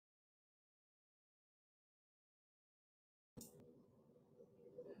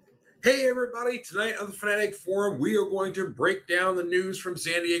Hey everybody, tonight on the Fanatic Forum, we are going to break down the news from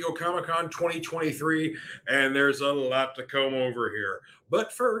San Diego Comic-Con 2023, and there's a lot to come over here.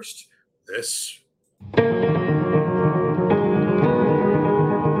 But first, this.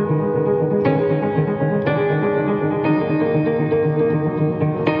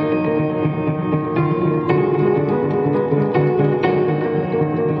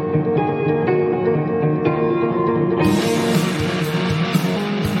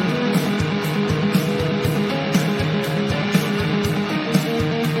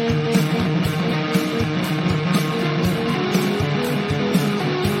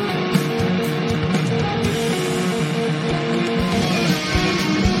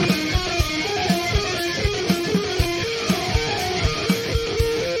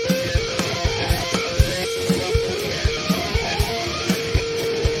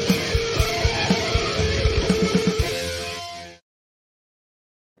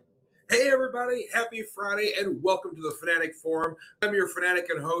 Hey everybody, happy Friday and welcome to the Fanatic Forum. I'm your Fanatic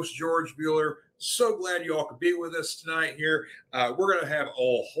and host, George Bueller. So glad you all could be with us tonight here. We're going to have a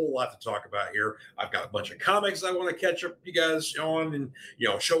whole lot to talk about here. I've got a bunch of comics I want to catch up you guys on and,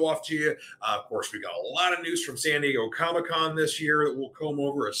 show off to you. Of course, we got a lot of news from San Diego Comic-Con this year that we'll comb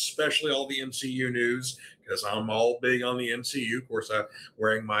over, especially all the MCU news, because I'm all big on the MCU. Of course, I'm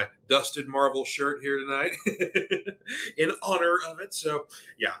wearing my dusted Marvel shirt here tonight in honor of it. So,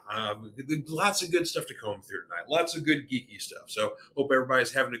 lots of good stuff to comb through tonight. Lots of good geeky stuff. So, hope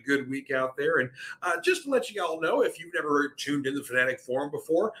everybody's having a good week out there. And just to let you all know, if you've never tuned in the Fanatic Forum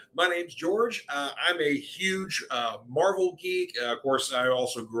before, my name's George. I'm a huge Marvel geek. Of course, I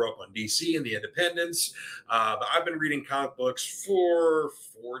also grew up on DC and the Independents. But I've been reading comic books for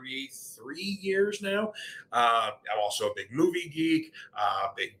 43 years now. I'm also a big movie geek,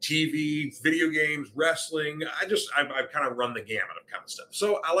 big TV, video games, wrestling. I've kind of run the gamut of kind of stuff.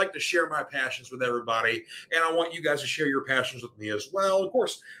 So I like to share my passions with everybody, and I want you guys to share your passions with me as well. Of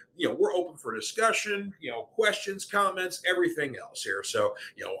course, we're open for discussion, questions, comments, everything else here. So,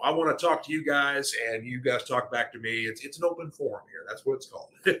 I want to talk to you guys and you guys talk back to me. It's an open forum here. That's what it's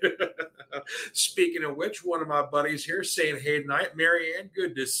called. Speaking of which, one of my buddies here saying hey tonight, Marianne,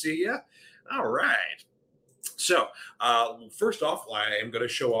 good to see you. All right. So, first off, I am going to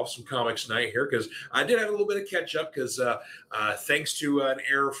show off some comics tonight here because I did have a little bit of catch up because thanks to an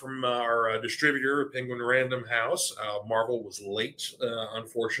error from our distributor, Penguin Random House, Marvel was late,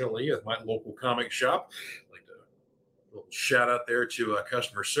 unfortunately, at my local comic shop. I'd like to a little shout out there to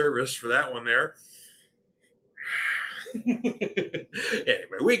customer service for that one there.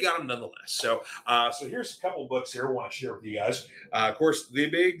 Anyway, we got them nonetheless. So here's a couple books here I want to share with you guys. Of course, the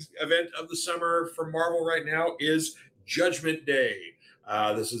big event of the summer for Marvel right now is Judgment Day.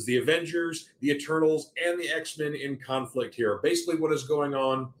 This is the Avengers, the Eternals, and the X-Men in conflict here. Basically, what is going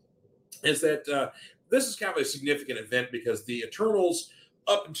on is that this is kind of a significant event because the Eternals,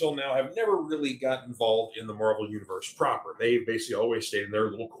 up until now, have never really got involved in the Marvel Universe proper. They basically always stayed in their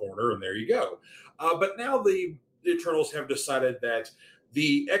little corner, and there you go. But now the Eternals have decided that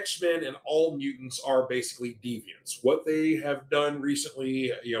the X-Men and all mutants are basically deviants. What they have done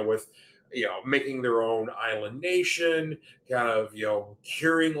recently, with making their own island nation, kind of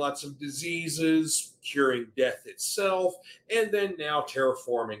curing lots of diseases, curing death itself, and then now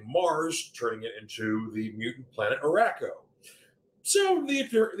terraforming Mars, turning it into the mutant planet Arakko. So the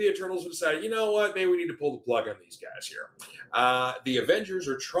Eternals have decided, you know what, maybe we need to pull the plug on these guys here. The Avengers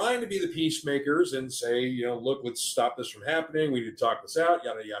are trying to be the peacemakers and say, look, let's stop this from happening. We need to talk this out,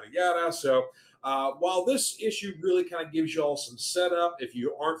 yada, yada, yada. So while this issue really kind of gives you all some setup, if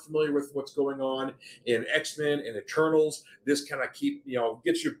you aren't familiar with what's going on in X-Men and Eternals, this kind of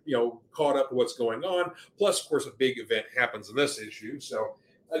gets you, caught up to what's going on. Plus, of course, a big event happens in this issue. So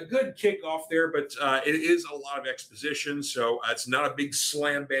a good kickoff there, but it is a lot of exposition, so it's not a big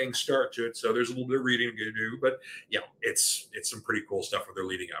slam bang start to it. So there's a little bit of reading to do, but it's some pretty cool stuff what they're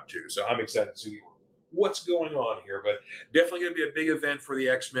leading up to. So I'm excited to see what's going on here, but definitely going to be a big event for the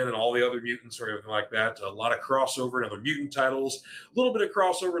X-Men and all the other mutants or everything like that. A lot of crossover and other mutant titles, a little bit of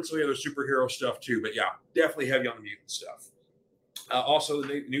crossover and some of the other superhero stuff too. But definitely heavy on the mutant stuff. Also,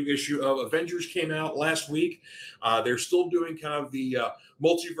 the new issue of Avengers came out last week. They're still doing kind of the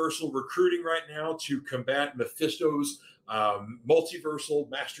multiversal recruiting right now to combat Mephisto's multiversal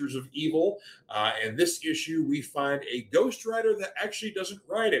Masters of Evil. And this issue, we find a Ghost Rider that actually doesn't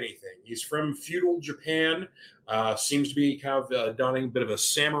write anything. He's from feudal Japan, seems to be kind of donning a bit of a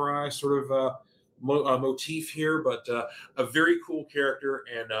samurai sort of motif here, but a very cool character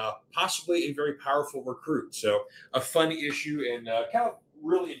and possibly a very powerful recruit. So a fun issue and kind of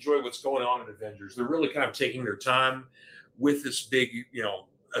really enjoy what's going on in Avengers. They're really kind of taking their time with this big,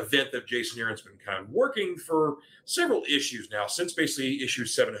 event that Jason Aaron's been kind of working for several issues now, since basically issue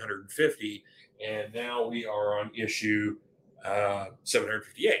 750, and now we are on issue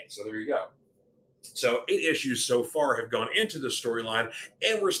 758. So there you go. So 8 issues so far have gone into the storyline,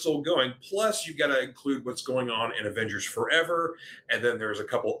 and we're still going. Plus, you've got to include what's going on in Avengers Forever, and then there's a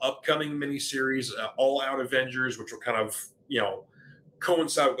couple upcoming miniseries, All Out Avengers, which will kind of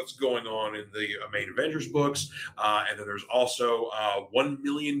coincide with what's going on in the main Avengers books. And then there's also 1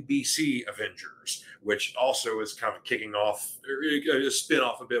 million BC Avengers, which also is kind of kicking off, or a spin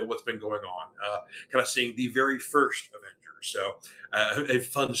off a bit of what's been going on, kind of seeing the very first Avengers. So a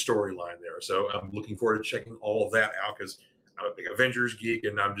fun storyline there. So I'm looking forward to checking all of that out, because I'm a big Avengers geek,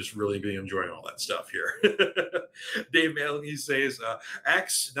 and I'm just really been enjoying all that stuff here. Dave Maloney says,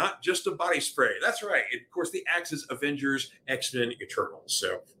 Axe, not just a body spray. That's right. And of course, the Axe is Avengers, X-Men, Eternals.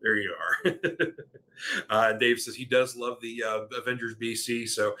 So there you are. Dave says he does love the Avengers BC.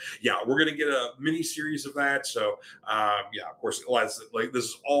 So yeah, we're going to get a mini series of that. So yeah, of course, like this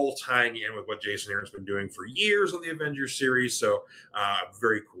is all tying in with what Jason Aaron's been doing for years on the Avengers series. So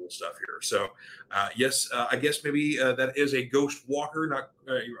very cool stuff here. So yes, I guess maybe that is a Ghost Walker, not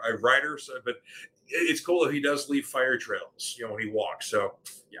a rider. So, but it's cool that he does leave fire trails, when he walks. So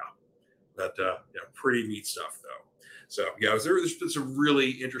yeah, that pretty neat stuff though. So yeah, there's been some really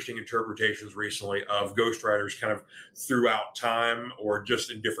interesting interpretations recently of Ghost Riders kind of throughout time, or just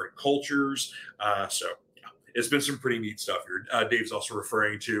in different cultures. So yeah, it's been some pretty neat stuff here. Dave's also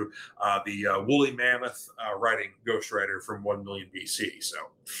referring to the woolly mammoth riding Ghost Rider from 1 million BC. So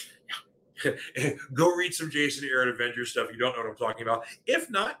go read some Jason Aaron Avengers stuff. You don't know what I'm talking about.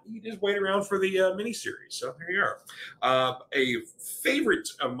 If not, you just wait around for the miniseries. So there you are. A favorite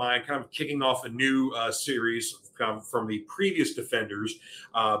of mine, kind of kicking off a new series from the previous Defenders,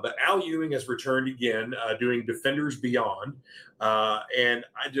 but Al Ewing has returned again, doing Defenders Beyond, and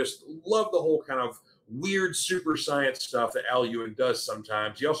I just love the whole kind of weird super science stuff that Al Ewing does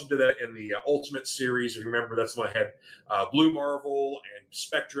sometimes. He also did that in the Ultimate series. If you remember, that's when I had Blue Marvel and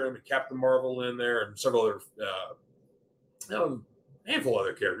Spectrum and Captain Marvel in there, and several other handful of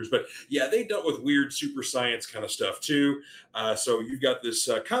other characters. But yeah, they dealt with weird super science kind of stuff too. So you've got this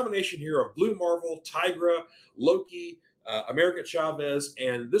combination here of Blue Marvel, Tigra, Loki, America Chavez,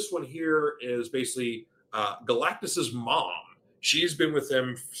 and this one here is basically Galactus's mom. She's been with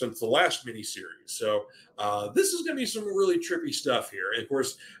them since the last miniseries. So this is going to be some really trippy stuff here. And of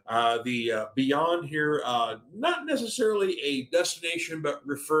course, the Beyond here, not necessarily a destination, but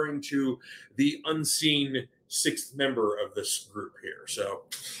referring to the unseen sixth member of this group here. So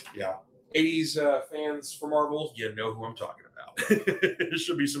yeah, 80s fans for Marvel, you know who I'm talking about. There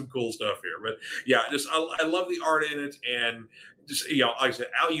should be some cool stuff here. But yeah, I love the art in it, and just like I said,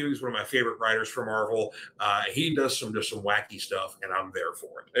 Al Ewing is one of my favorite writers for Marvel. He does some wacky stuff, and I'm there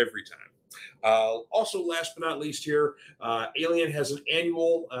for it every time. Also, last but not least here, Alien has an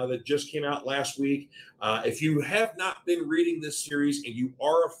annual that just came out last week. If you have not been reading this series and you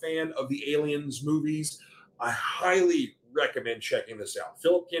are a fan of the Aliens movies, I highly recommend checking this out.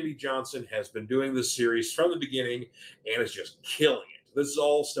 Philip Kennedy Johnson has been doing this series from the beginning and is just killing it. This is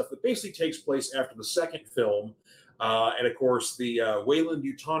all stuff that basically takes place after the second film. And of course, the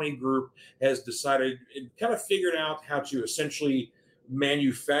Weyland-Yutani group has decided and kind of figured out how to essentially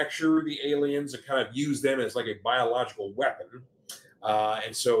manufacture the aliens and kind of use them as like a biological weapon.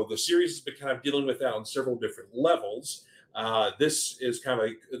 And so the series has been kind of dealing with that on several different levels. This issue is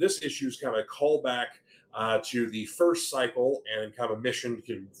kind of a callback to the first cycle, and kind of a mission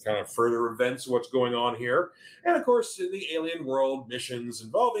to kind of further events what's going on here. And of course, in the alien world, missions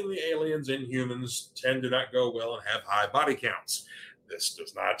involving the aliens and humans tend to not go well and have high body counts. This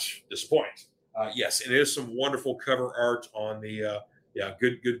does not disappoint. Yes, it is some wonderful cover art on the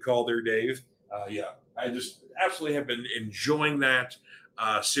good call there, Dave. I just absolutely have been enjoying that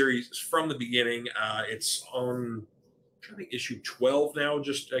series from the beginning. It's on, I think, issue 12 now,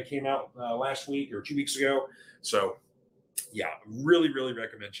 just came out last week or 2 weeks ago. So yeah, really, really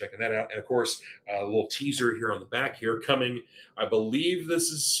recommend checking that out. And of course, a little teaser here on the back here coming. I believe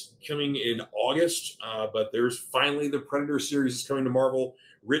this is coming in August, but there's finally the Predator series is coming to Marvel,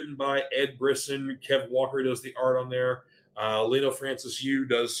 written by Ed Brisson. Kev Walker does the art on there. Lino Francis Yu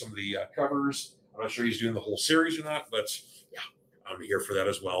does some of the covers. I'm not sure he's doing the whole series or not, but yeah, I'm here for that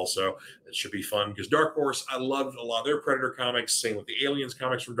as well. So it should be fun, because Dark Horse, I loved a lot of their Predator comics, same with the Aliens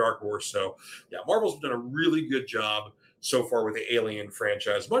comics from Dark Horse. So yeah, Marvel's done a really good job so far with the Alien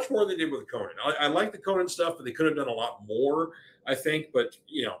franchise, much more than they did with Conan. I like the Conan stuff, but they could have done a lot more, I think. But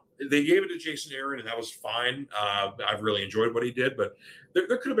they gave it to Jason Aaron, and that was fine. I've really enjoyed what he did, but there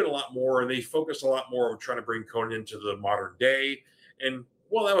could have been a lot more, and they focused a lot more on trying to bring Conan into the modern day. And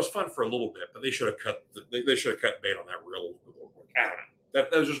well, that was fun for a little bit, but they should have they should have cut bait on that real quick. I don't know. That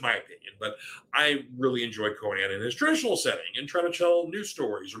was just my opinion, but I really enjoy Conan in his traditional setting and trying to tell new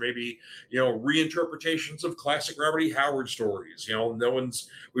stories or maybe reinterpretations of classic Robert E. Howard stories.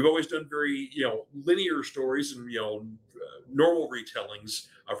 We've always done very linear stories and normal retellings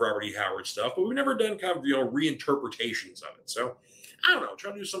of Robert E. Howard stuff, but we've never done kind of reinterpretations of it. So I don't know,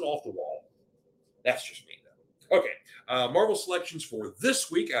 try to do something off the wall. That's just me, though. Okay, Marvel selections for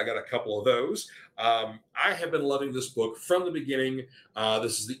this week. I got a couple of those. I have been loving this book from the beginning.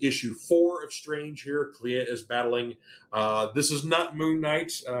 This is the issue 4 of Strange here. Clea is battling. This is not Moon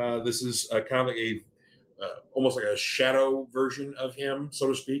Knight. This is kind of like almost like a shadow version of him, so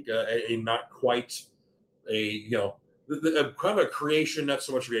to speak. A not quite a kind of a creation, not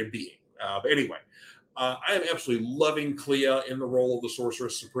so much of a being. But anyway, I am absolutely loving Clea in the role of the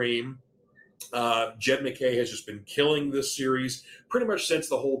Sorceress Supreme. Jed MacKay has just been killing this series pretty much since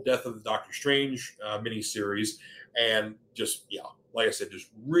the whole Death of the Doctor Strange miniseries, and just like I said,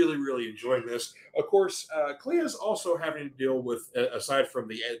 just really, really enjoying this. Of course, Clea is also having to deal with, aside from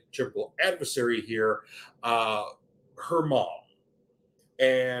the typical adversary here, her mom.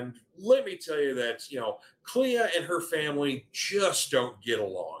 And let me tell you that, Clea and her family just don't get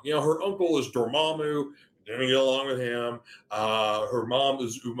along. Her uncle is Dormammu, didn't get along with him. Her mom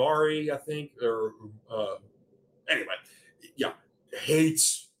is Umari, I think, or anyway,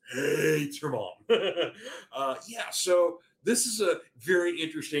 hates her mom. So this is a very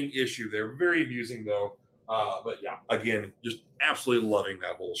interesting issue there. Very amusing, though. But again, just absolutely loving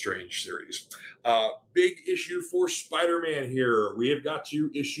that whole Strange series. Big issue for Spider-Man here. We have got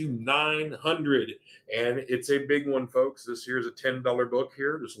to issue 900, and it's a big one, folks. This here's a $10 book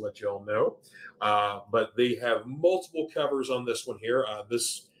here, just to let you all know. But they have multiple covers on this one here.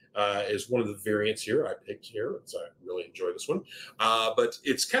 This is one of the variants here I picked here, so I really enjoy this one. But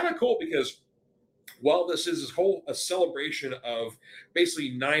it's kind of cool because while this is a celebration of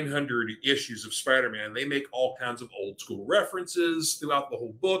basically 900 issues of Spider-Man, they make all kinds of old school references throughout the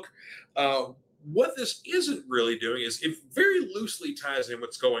whole book. What this isn't really doing is it very loosely ties in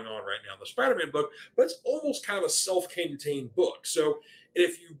what's going on right now in the Spider-Man book, but it's almost kind of a self-contained book. So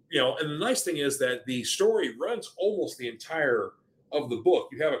if and the nice thing is that the story runs almost the entire of the book.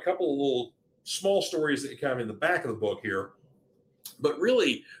 You have a couple of little small stories that come in the back of the book here, but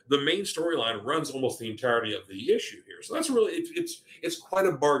really the main storyline runs almost the entirety of the issue here. So that's really it's quite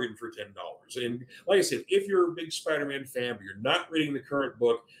a bargain for $10. And like I said, if you're a big Spider-Man fan but you're not reading the current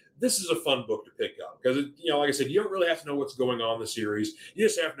book, this is a fun book to pick up because like I said, you don't really have to know what's going on in the series. You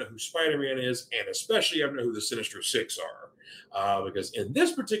just have to know who Spider-Man is, and especially you have to know who the Sinister Six are. Because in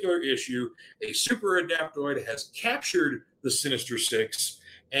this particular issue, a super adaptoid has captured the Sinister Six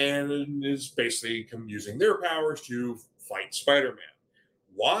and is basically using their powers to fight Spider-Man.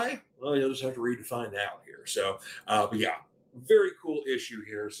 Why? Well, you'll just have to read to find out here. So, but very cool issue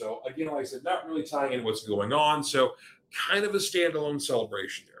here. So again, like I said, not really tying in what's going on. So kind of a standalone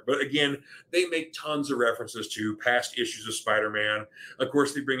celebration there. But again, they make tons of references to past issues of Spider-Man. Of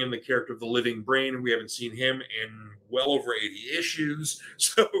course, they bring in the character of the Living Brain, and we haven't seen him in well over 80 issues.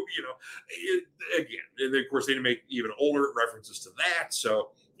 So, again, and of course, they make even older references to that.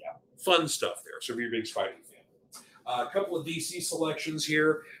 So, fun stuff there. So, if you're a big Spidey fan. A couple of DC selections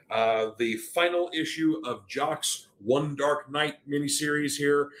here. The final issue of Jock's One Dark Knight miniseries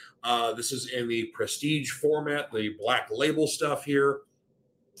here. This is in the Prestige format, the Black Label stuff here.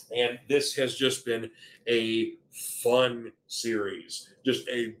 And this has just been a fun series. Just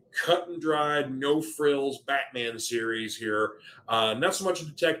a cut and dried, no frills Batman series here. Not so much a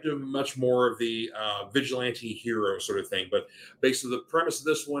detective, much more of the vigilante hero sort of thing. But basically, the premise of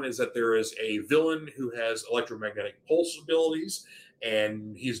this one is that there is a villain who has electromagnetic pulse abilities,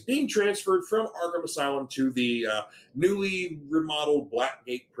 and he's being transferred from Arkham Asylum to the newly remodeled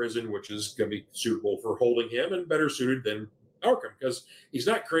Blackgate prison, which is going to be suitable for holding him and better suited than Arkham because he's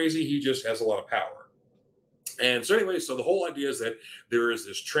not crazy. He just has a lot of power. And so anyway, so the whole idea is that there is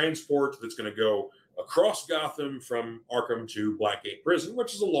this transport that's going to go across Gotham from Arkham to Blackgate Prison,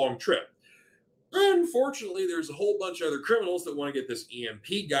 which is a long trip. Unfortunately, there's a whole bunch of other criminals that want to get this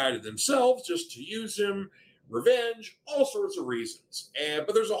EMP guy to themselves just to use him, revenge, all sorts of reasons.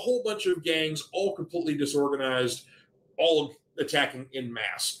 But there's a whole bunch of gangs, all completely disorganized, all attacking en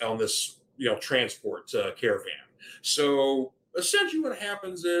masse on this transport caravan. So essentially what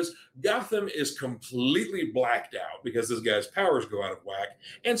happens is Gotham is completely blacked out because this guy's powers go out of whack.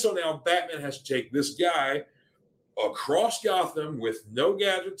 And so now Batman has to take this guy across Gotham with no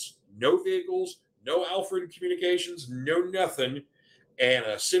gadgets, no vehicles, no Alfred communications, no nothing, and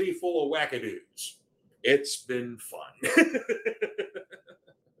a city full of wackadoos. It's been fun.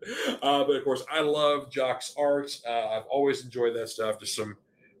 But of course, I love Jock's art. I've always enjoyed that stuff. Just some,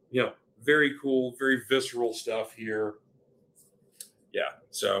 very cool, very visceral stuff here. Yeah.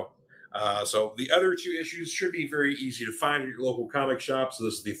 So the other two issues should be very easy to find at your local comic shop. So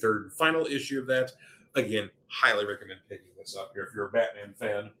this is the third and final issue of that. Again, highly recommend picking this up here if you're a Batman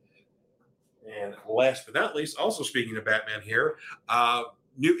fan. And last but not least, also speaking of Batman here,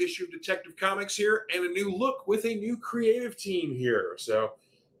 new issue of Detective Comics here, and a new look with a new creative team here. So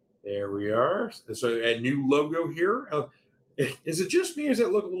there we are. So a new logo here. Is it just me, or does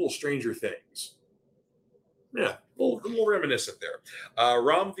it look a little Stranger Things? Yeah, a little reminiscent there.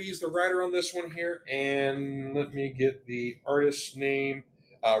 Ram V is the writer on this one here, and let me get the artist's name.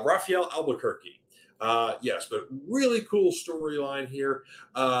 Raphael Albuquerque. Yes, but really cool storyline here.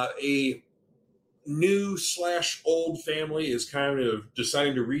 A new slash old family is kind of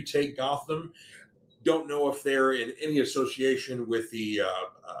deciding to retake Gotham. Don't know if they're in any association with the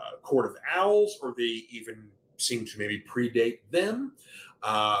Court of Owls, or they even seem to maybe predate them.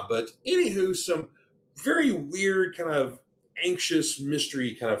 But anywho, some very weird kind of anxious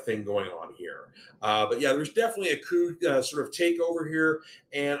mystery kind of thing going on here. But yeah, there's definitely a coup sort of takeover here,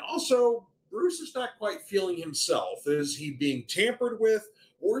 and also Bruce is not quite feeling himself. Is he being tampered with,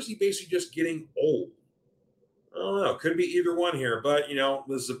 or is he basically just getting old? I don't know. Could be either one here, but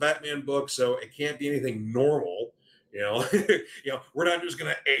this is a Batman book, so it can't be anything normal. We're not just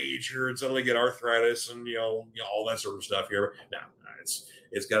going to age here and suddenly get arthritis and all that sort of stuff here. No,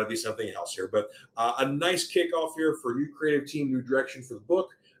 it's got to be something else here. But a nice kickoff here for a new creative team, new direction for the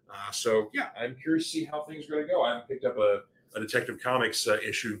book. So yeah, I'm curious to see how things are going to go. I haven't picked up a Detective Comics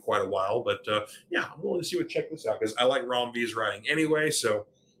issue in quite a while, but yeah, I'm willing to see check this out because I like Ron V's writing anyway. So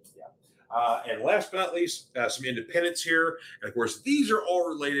and last but not least, some independents here. And of course, these are all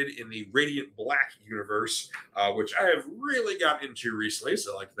related in the Radiant Black universe, which I have really got into recently.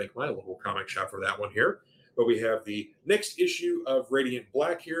 So I'd like to thank my local comic shop for that one here. But we have the next issue of Radiant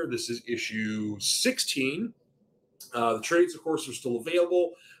Black here. This is issue 16. The trades, of course, are still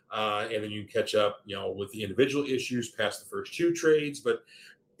available. And then you can catch up, with the individual issues past the first two trades. But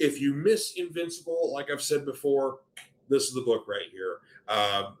if you miss Invincible, like I've said before, this is the book right here.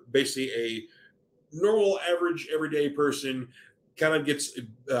 Basically, a normal, average, everyday person kind of gets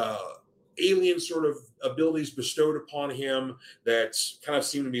alien sort of abilities bestowed upon him that kind of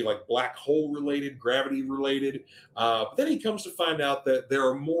seem to be like black hole related, gravity related. But then he comes to find out that there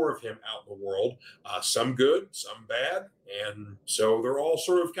are more of him out in the world, some good, some bad. And so they're all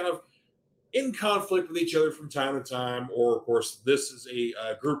sort of kind of in conflict with each other from time to time. Or, of course, this is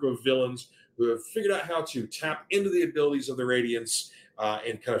a group of villains who have figured out how to tap into the abilities of the Radiants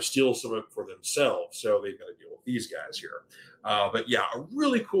and kind of steal some of it for themselves. So they've got to deal with these guys here. But yeah, a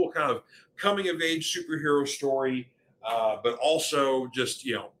really cool kind of coming of age superhero story, but also just,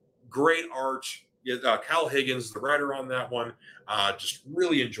 great art. Kyle Higgins, the writer on that one, just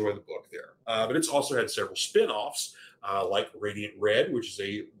really enjoy the book there. But it's also had several spin-offs like Radiant Red, which is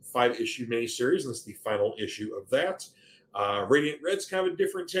a 5-issue miniseries, and this is the final issue of that. Radiant Red's kind of a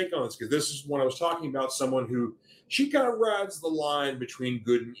different take on this because this is when I was talking about someone who she kind of rides the line between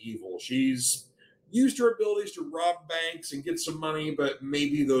good and evil. She's used her abilities to rob banks and get some money, but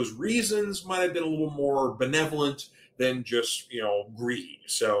maybe those reasons might have been a little more benevolent than just greed.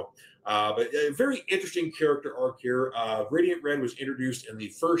 So, but a very interesting character arc here. Radiant Red was introduced in the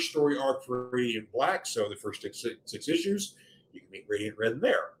first story arc for Radiant Black, so the first six issues. You can meet Radiant Red in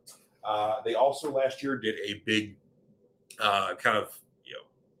there. They also last year did a big kind of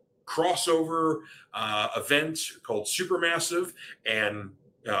crossover event called Supermassive, and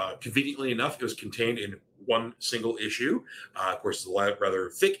conveniently enough, it was contained in one single issue. Of course, it's a rather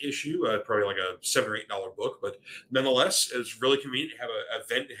thick issue, probably like a $7 or $8 book, but nonetheless, it's really convenient to have an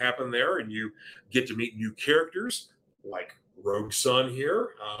event happen there, and you get to meet new characters like Rogue Sun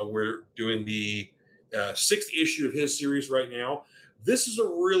here. We're doing the 6th issue of his series right now. This is a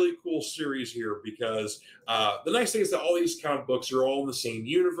really cool series here because the nice thing is that all these comic books are all in the same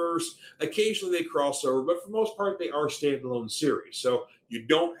universe. Occasionally they cross over, but for the most part, they are standalone series. So you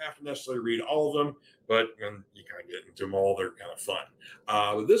don't have to necessarily read all of them, but you kind of get into them all. They're kind of fun.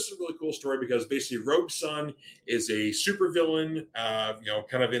 But this is a really cool story because basically Rogue Sun is a supervillain,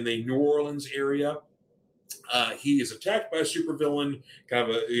 kind of in the New Orleans area. He is attacked by a supervillain, kind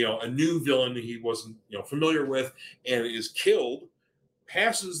of a new villain he wasn't familiar with, and is killed.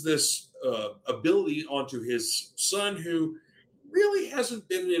 Passes this ability onto his son, who really hasn't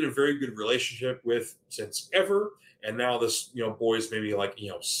been in a very good relationship with since ever. And now this boy's maybe like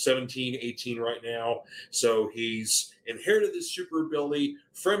 17, 18 right now, so he's inherited this super ability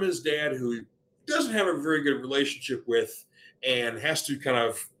from his dad, who he doesn't have a very good relationship with. and has to kind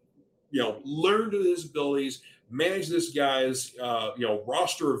of, learn to his abilities, manage this guy's,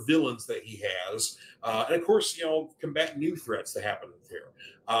 roster of villains that he has, and of course, combat new threats that happen here.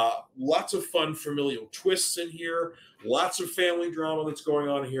 Lots of fun familial twists in here. Lots of family drama that's going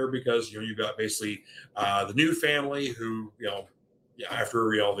on here because you've got basically the new family who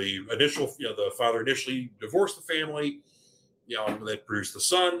after the initial the father initially divorced the family, they produced the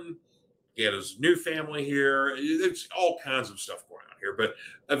son. He had his new family here. There's all kinds of stuff going on here, but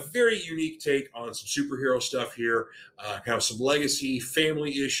a very unique take on some superhero stuff here, kind of some legacy,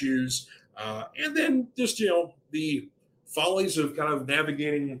 family issues, and then just, the follies of kind of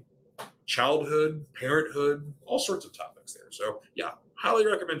navigating childhood, parenthood, all sorts of topics there. So, yeah, highly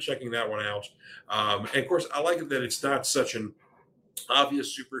recommend checking that one out. And of course, I like it that it's not such an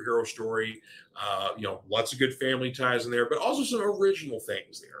obvious superhero story. Lots of good family ties in there, but also some original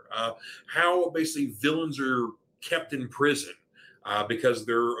things there. How basically villains are kept in prison because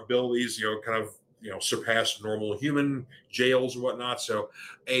their abilities, kind of, surpass normal human jails or whatnot. So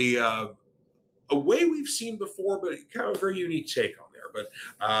a way we've seen before, but kind of a very unique take on there. But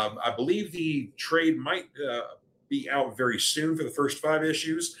I believe the trade might be out very soon for the first 5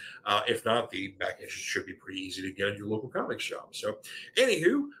 issues. If not, the back issues should be pretty easy to get at your local comic shop. So,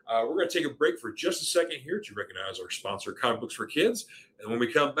 anywho, we're going to take a break for just a second here to recognize our sponsor, Comic Books for Kids. And when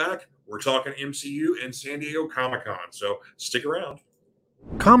we come back, we're talking MCU and San Diego Comic-Con. So, stick around.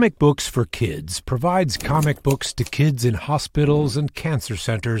 Comic Books for Kids provides comic books to kids in hospitals and cancer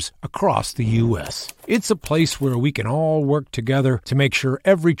centers across the U.S. It's a place where we can all work together to make sure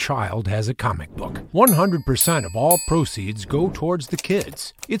every child has a comic book. 100% of all proceeds go towards the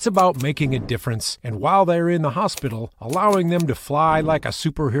kids. It's about making a difference, and while they're in the hospital, allowing them to fly like a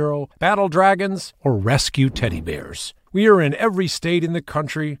superhero, battle dragons, or rescue teddy bears. We are in every state in the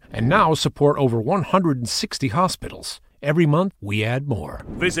country and now support over 160 hospitals. Every month, we add more.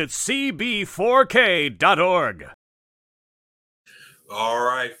 Visit cb4k.org. All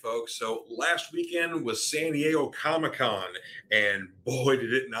right, folks. So last weekend was San Diego Comic-Con, and boy,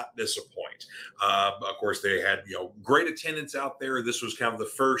 did it not disappoint. Of course, they had great attendance out there. This was kind of the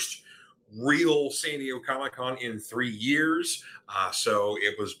first real San Diego Comic-Con in 3 years. So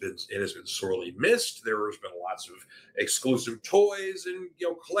it has been sorely missed. There has been lots of exclusive toys and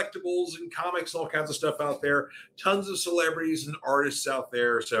collectibles and comics, all kinds of stuff out there. Tons of celebrities and artists out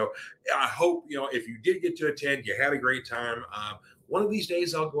there. So I hope if you did get to attend, you had a great time. One of these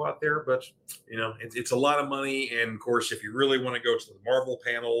days I'll go out there, but it's a lot of money. And of course, if you really want to go to the Marvel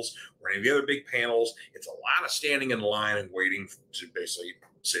panels or any of the other big panels, it's a lot of standing in line and waiting to basically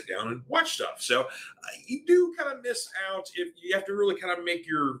sit down and watch stuff. So you do kind of miss out. If you have to really kind of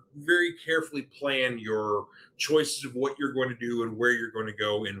very carefully plan your choices of what you're going to do and where you're going to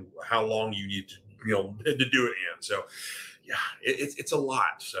go and how long you need to do it in. So yeah, it's a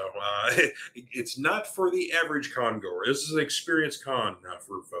lot. So it's not for the average con goer. This is an experienced con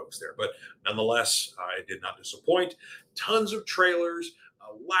for folks there, but nonetheless, it did not disappoint. Tons of trailers.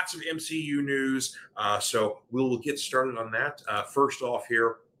 Lots of MCU news. So we'll get started on that. First off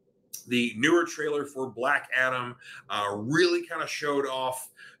here, the newer trailer for Black Adam really kind of showed off,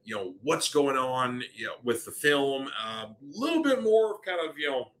 what's going on, with the film. A little bit more of kind of,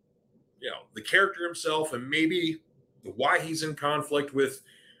 the character himself and maybe why he's in conflict with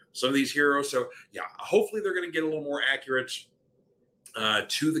some of these heroes. So yeah, hopefully they're going to get a little more accurate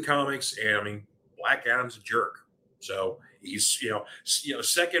to the comics. And I mean, Black Adam's a jerk. So he's,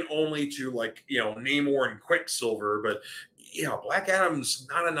 second only to Namor and Quicksilver, but Black Adam's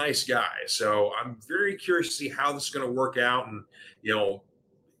not a nice guy. So I'm very curious to see how this is going to work out. And,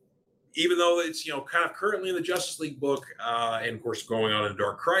 even though it's, kind of currently in the Justice League book, and of course going on in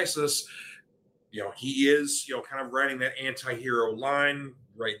Dark Crisis, he is, kind of writing that anti-hero line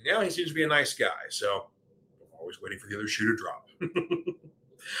right now. He seems to be a nice guy. So I'm always waiting for the other shoe to drop.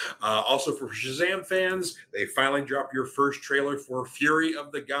 Also for Shazam fans, they finally dropped your first trailer for Fury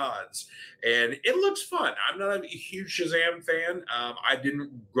of the Gods, and it looks fun. I'm not a huge Shazam fan. I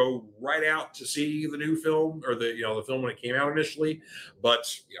didn't go right out to see the new film or the film when it came out initially,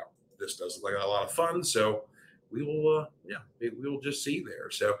 but this does look like a lot of fun. So we will just see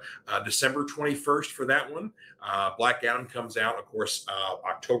there. So December 21st for that one. Black Adam comes out, of course,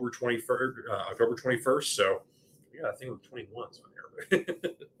 October 21st. So yeah, I think the 21's on there.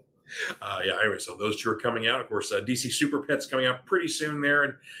 Anyway, so those two are coming out. Of course, DC Super Pets coming out pretty soon there,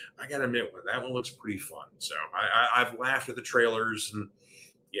 and I gotta admit, that one looks pretty fun. So I've laughed at the trailers, and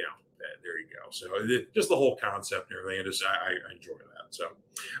there you go. So just the whole concept and everything, I enjoy that. So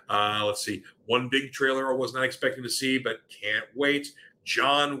let's see, one big trailer I was not expecting to see, but can't wait.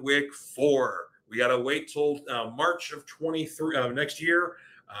 John Wick 4. We got to wait till March of 23 next year,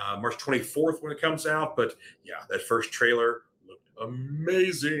 March 24th when it comes out. But yeah, that first trailer looked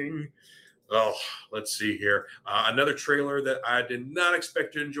amazing. Oh, let's see here. Another trailer that I did not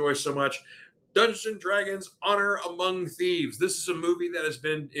expect to enjoy so much. Dungeons and Dragons Honor Among Thieves. This is a movie that has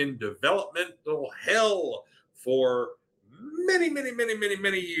been in developmental hell for many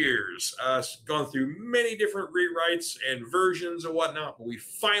years. Gone through many different rewrites and versions and whatnot, but we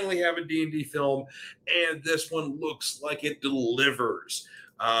finally have a D&D film, and this one looks like it delivers.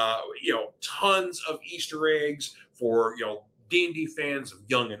 Tons of Easter eggs for, D&D fans of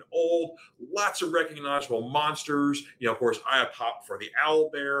young and old, lots of recognizable monsters. Of course, I popped for the owl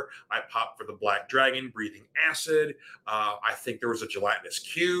bear. I popped for the black dragon breathing acid. I think there was a gelatinous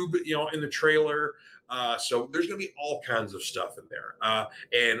cube, in the trailer. So there's going to be all kinds of stuff in there.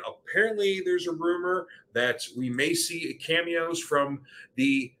 And apparently there's a rumor that we may see cameos from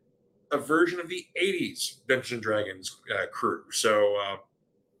a version of the 80s Dungeons and Dragons crew. So,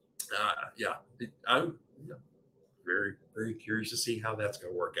 I'm very curious to see how that's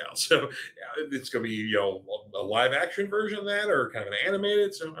going to work out. So yeah, it's going to be, a live action version of that or kind of an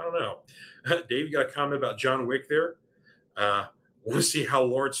animated. So I don't know. Dave, you got a comment about John Wick there? Want to see how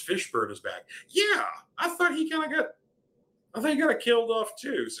Lawrence Fishburne is back? Yeah, I thought he got killed off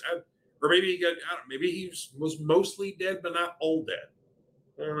too. So or maybe he was mostly dead, but not all dead.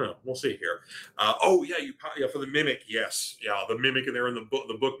 I don't know. We'll see here. For the Mimic. Yes. Yeah. The Mimic in there in the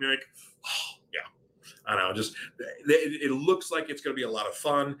book Mimic. Oh, yeah. I know. Just it looks like it's going to be a lot of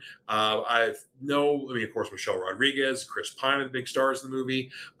fun. Of course, Michelle Rodriguez, Chris Pine are the big stars in the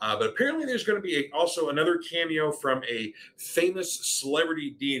movie. But apparently, there's going to be also another cameo from a famous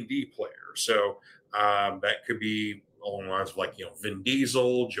celebrity D&D player. So that could be along the lines of Vin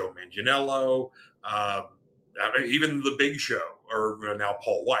Diesel, Joe Manganiello, even The Big Show, or now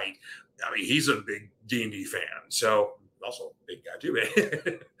Paul White. He's a big D&D fan. So also a big guy too.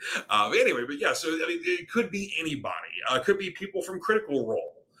 Anyway, but yeah, so it could be anybody. It could be people from Critical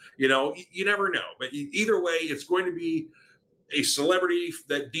Role. You never know. But either way, it's going to be a celebrity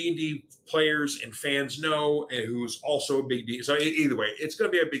that D&D players and fans know, and who's also a big D. So either way, it's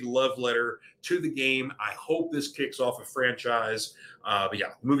going to be a big love letter to the game. I hope this kicks off a franchise. But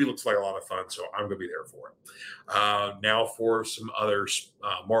yeah, the movie looks like a lot of fun, so I'm going to be there for it. Now for some other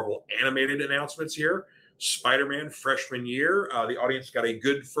Marvel animated announcements here. Spider-Man freshman year. The audience got a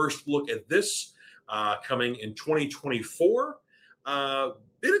good first look at this coming in 2024.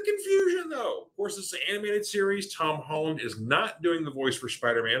 Bit of confusion, though. Of course, it's an animated series. Tom Holland is not doing the voice for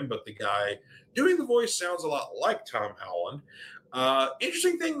Spider-Man, but the guy doing the voice sounds a lot like Tom Holland.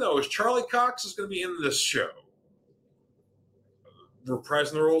 Interesting thing, though, is Charlie Cox is going to be in this show,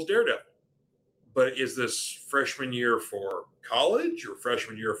 reprising the role as Daredevil. But is this freshman year for college or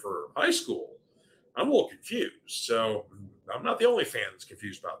freshman year for high school? I'm a little confused. So I'm not the only fan that's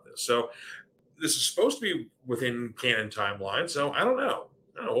confused about this. So this is supposed to be within canon timeline. So I don't know.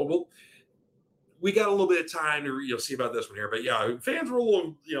 Well, we got a little bit of time to see about this one here. But yeah, fans were a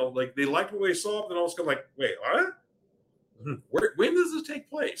little, they liked what they saw, but then also like, wait, what? When does this take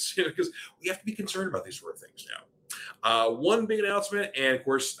place? Because we have to be concerned about these sort of things now. One big announcement, and of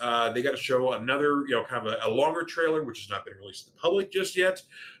course, they got to show another, kind of a longer trailer, which has not been released to the public just yet.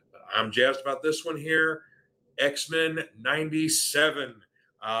 I'm jazzed about this one here. X-Men 97.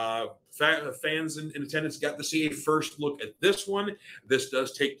 Fans in attendance got to see a first look at this one. This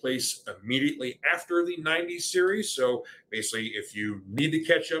does take place immediately after the 90s series. So basically, if you need to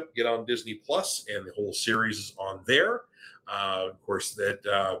catch up, get on Disney Plus, and the whole series is on there. Of course,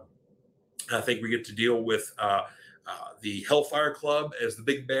 that I think we get to deal with the Hellfire Club as the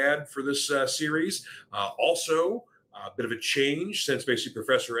big bad for this series. Also, a bit of a change since basically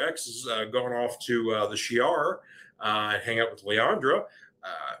Professor X has gone off to the Shi'ar and hang out with Leandra.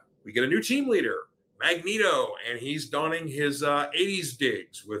 We get a new team leader, Magneto, and he's donning his 80s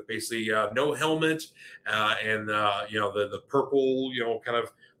digs with basically no helmet and the purple, kind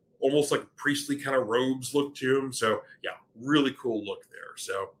of almost like priestly kind of robes look to him. So yeah, really cool look there.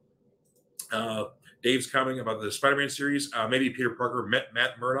 So Dave's commenting about the Spider-Man series. Maybe Peter Parker met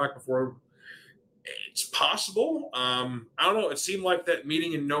Matt Murdock before. It's possible. I don't know. It seemed like that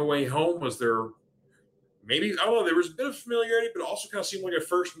meeting in No Way Home was there. Maybe, I don't know, there was a bit of familiarity, but it also kind of seemed like a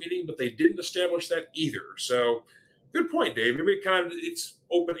first meeting, but they didn't establish that either. So good point, Dave. Maybe it's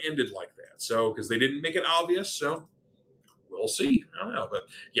open-ended like that. So, because they didn't make it obvious. So we'll see. I don't know. But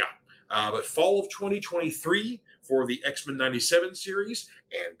yeah. But fall of 2023 for the X-Men 97 series.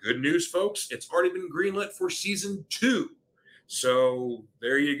 And good news, folks, it's already been greenlit for season 2. So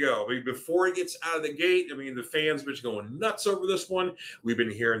there you go. I mean, before it gets out of the gate, I mean, the fans been going nuts over this one. We've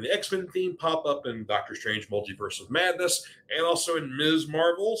been hearing the X-Men theme pop up in Doctor Strange Multiverse of Madness and also in Ms.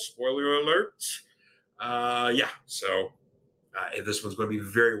 Marvel. Spoiler alert. This one's going to be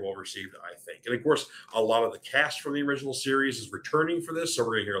very well received, I think. And of course, a lot of the cast from the original series is returning for this, so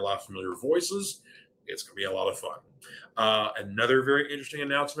we're going to hear a lot of familiar voices. It's going to be a lot of fun. Another very interesting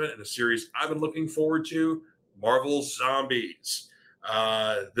announcement in a series I've been looking forward to, Marvel Zombies.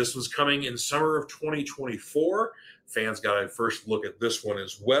 This was coming in summer of 2024. Fans got a first look at this one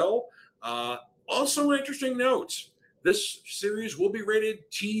as well. Also, an interesting note, this series will be rated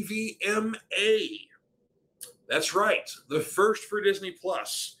TVMA. That's right, the first for Disney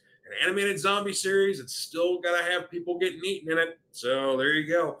Plus. An animated zombie series, it's still got to have people getting eaten in it. So there you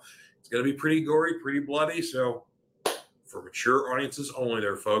go. It's going to be pretty gory, pretty bloody. So for mature audiences only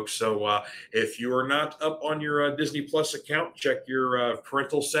there, folks. So if you are not up on your Disney Plus account, check your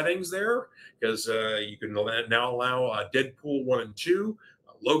parental settings there, because you can now allow Deadpool 1 and 2.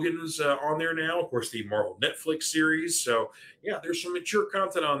 Logan's on there now, of course, the Marvel Netflix series. So, yeah, there's some mature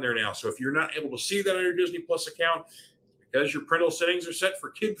content on there now. So if you're not able to see that on your Disney Plus account, because your parental settings are set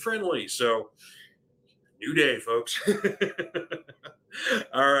for kid friendly. So, new day, folks.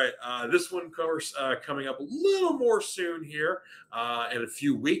 All right. This one covers coming up a little more soon here in a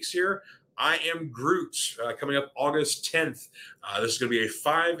few weeks here. I Am Groot, coming up August 10th. This is going to be a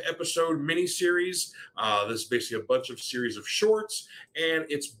 5-episode miniseries. This is basically a bunch of series of shorts, and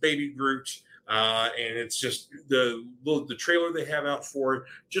it's Baby Groot. And it's just the trailer they have out for it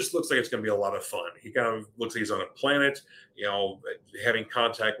just looks like it's going to be a lot of fun. He kind of looks like he's on a planet, having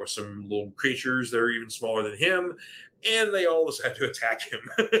contact with some little creatures that are even smaller than him, and they all decide to attack him.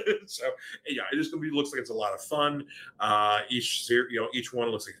 So yeah, it just looks like it's a lot of fun. Each one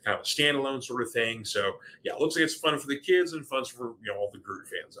looks like kind of a standalone sort of thing. So yeah, it looks like it's fun for the kids and fun for all the Groot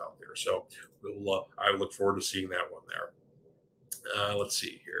fans out there. So I look forward to seeing that one there. Let's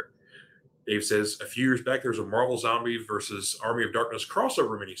see here. Dave says, a few years back, there was a Marvel Zombie versus Army of Darkness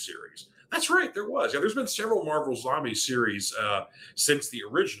crossover miniseries. That's right, there was. Yeah, there's been several Marvel Zombie series since the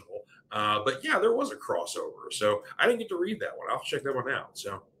original. But yeah, there was a crossover. So I didn't get to read that one. I'll check that one out.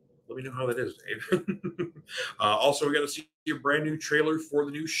 So let me know how that is, Dave. Also, we got to see a brand new trailer for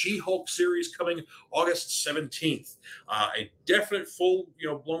the new She-Hulk series coming August 17th. A definite full,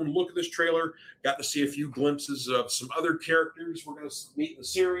 blown look at this trailer. Got to see a few glimpses of some other characters we're going to meet in the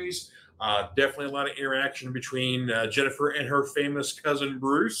series. Definitely a lot of interaction between Jennifer and her famous cousin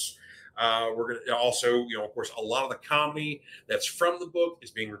Bruce. We're going to also, of course, a lot of the comedy that's from the book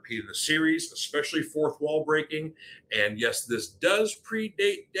is being repeated in the series, especially fourth wall breaking. And yes, this does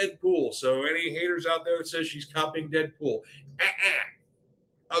predate Deadpool. So any haters out there that says she's copying Deadpool,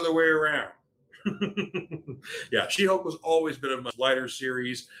 other way around. Yeah, She-Hulk has always been a much lighter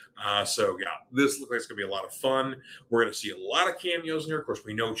series. So yeah, this looks like it's going to be a lot of fun. We're going to see a lot of cameos in here. Of course,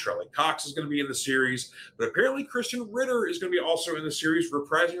 we know Charlie Cox is going to be in the series, but apparently Kristen Ritter is going to be also in the series,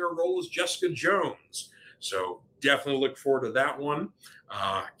 reprising her role as Jessica Jones. So definitely look forward to that one.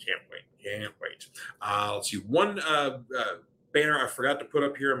 Can't wait. Let's see, one banner I forgot to put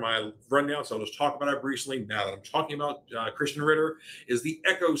up here in my rundown, so I'll just talk about it briefly now that I'm talking about Kristen Ritter, is the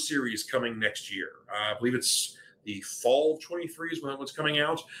Echo series coming next year. I believe it's the fall of 23 is when it's coming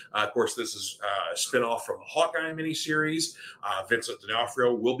out. Of course, this is a spinoff from the Hawkeye miniseries. Vincent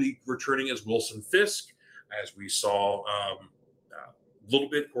D'Onofrio will be returning as Wilson Fisk, as we saw a little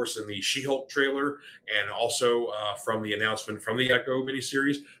bit, of course, in the She-Hulk trailer, and also from the announcement from the Echo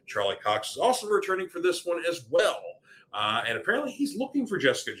miniseries. Charlie Cox is also returning for this one as well. And apparently he's looking for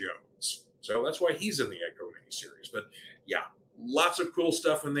Jessica Jones. So that's why he's in the Echo miniseries. But yeah, lots of cool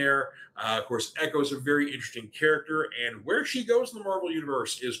stuff in there. Of course, Echo is a very interesting character, and where she goes in the Marvel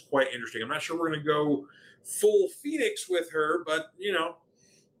Universe is quite interesting. I'm not sure we're going to go full Phoenix with her, but,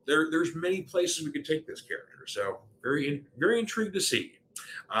 there's many places we could take this character. So very, very intrigued to see.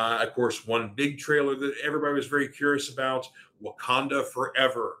 Of course, one big trailer that everybody was very curious about, Wakanda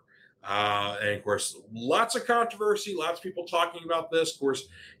Forever. And of course, lots of controversy, lots of people talking about this. Of course,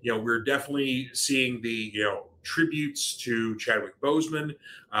 we're definitely seeing the, tributes to Chadwick Boseman.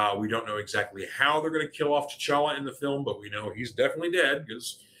 We don't know exactly how they're going to kill off T'Challa in the film, but we know he's definitely dead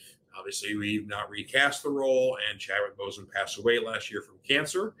because obviously we've not recast the role, and Chadwick Boseman passed away last year from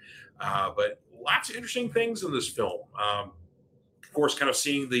cancer. But lots of interesting things in this film. Of course, kind of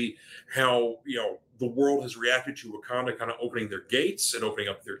seeing how the world has reacted to Wakanda kind of opening their gates and opening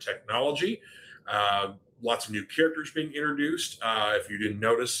up their technology. Lots of new characters being introduced. If you didn't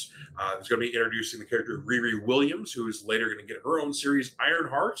notice, there's going to be introducing the character of Riri Williams, who is later going to get her own series,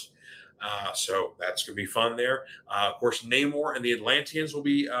 Ironheart. So that's going to be fun there. Of course, Namor and the Atlanteans will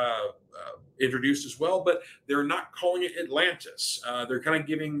be introduced as well, but they're not calling it Atlantis. They're kind of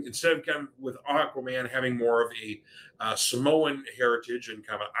giving, instead of kind of with Aquaman having more of a Samoan heritage and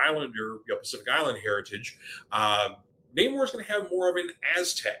kind of an islander, Pacific Island heritage, Namor is going to have more of an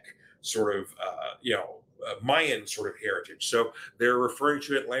Aztec sort of, Mayan sort of heritage. So they're referring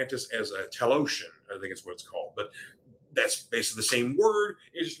to Atlantis as a Teloshan, I think it's what it's called. But that's basically the same word,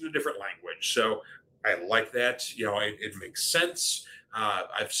 it's just in a different language. So I like that. It makes sense.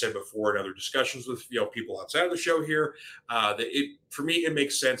 I've said before in other discussions with people outside of the show here that for me it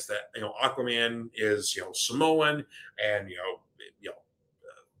makes sense that Aquaman is Samoan and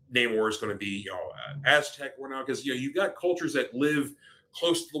Namor is going to be Aztec or not, because you've got cultures that live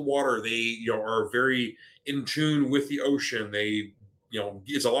close to the water. They are very in tune with the ocean. They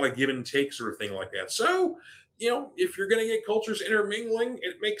it's a lot of give and take sort of thing like that. So if you're going to get cultures intermingling,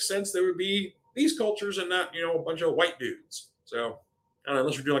 it makes sense there would be these cultures and not a bunch of white dudes. So I don't know,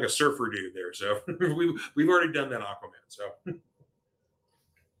 unless you're doing like a surfer dude there. So we've already done that Aquaman. So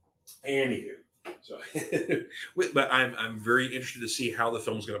anywho, so but I'm very interested to see how the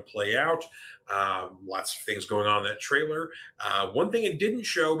film's going to play out. Lots of things going on in that trailer. One thing it didn't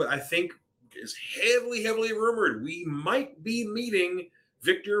show, but I think is heavily rumored, we might be meeting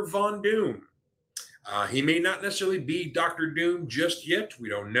Victor Von Doom. He may not necessarily be Doctor Doom just yet. We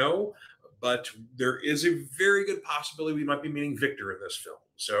don't know. But there is a very good possibility we might be meeting Victor in this film.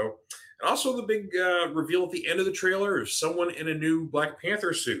 So, and also the big reveal at the end of the trailer is someone in a new Black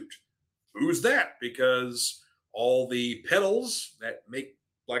Panther suit. Who's that? Because all the petals that make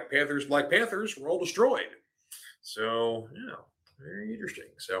Black Panthers were all destroyed. So, very interesting.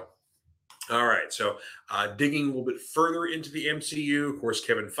 So, all right. So, digging a little bit further into the MCU, of course,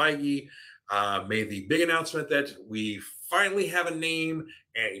 Kevin Feige made the big announcement that we finally have a name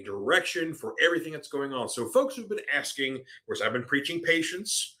and a direction for everything that's going on. So folks have been asking, of course, I've been preaching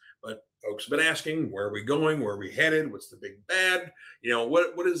patience, but folks have been asking, where are we going? Where are we headed? What's the big bad?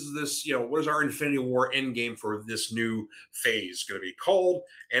 What is this, what is our Infinity War endgame for this new phase going to be called?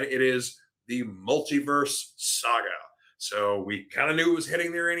 And it is the Multiverse Saga. So we kind of knew it was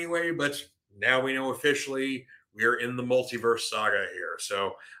heading there anyway, but now we know officially we're in the Multiverse Saga here.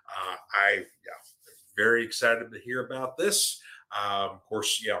 So very excited to hear about this. Of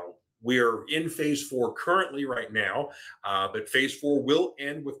course, we are in phase 4 currently right now, but phase 4 will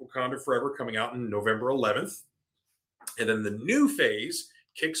end with Wakanda Forever coming out in November 11th. And then the new phase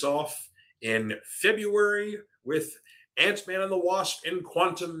kicks off in February with Ant-Man and the Wasp and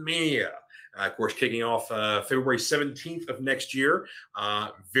Quantumania. Of course, kicking off February 17th of next year.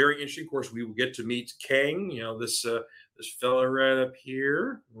 Very interesting. Of course, we will get to meet Kang, this fella right up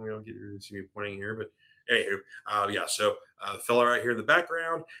here. We don't get to see me pointing here, but anywho, so the fella right here in the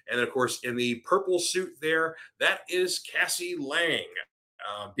background. And then, of course, in the purple suit there, that is Cassie Lang.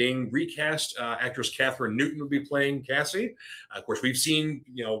 Being recast, actress Catherine Newton will be playing Cassie. Of course, we've seen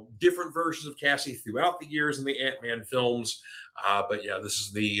different versions of Cassie throughout the years in the Ant-Man films, but this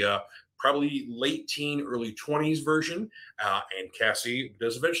is the probably late teen, early 20s version. And Cassie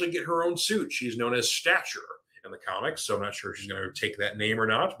does eventually get her own suit. She's known as Stature in the comics, so I'm not sure if she's going to take that name or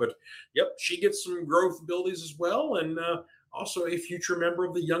not. But yep, she gets some growth abilities as well, and also a future member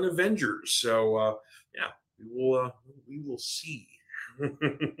of the Young Avengers. So we will see.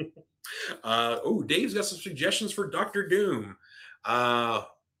 Dave's got some suggestions for Doctor Doom. Giancarlo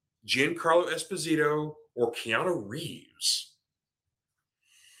Esposito or Keanu Reeves.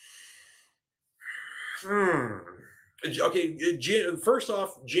 Okay, first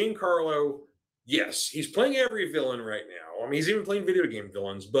off, Giancarlo, yes, he's playing every villain right now. I mean, he's even playing video game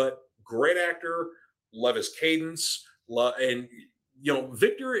villains, but great actor, love his cadence, and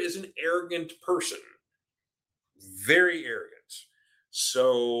Victor is an arrogant person, very arrogant.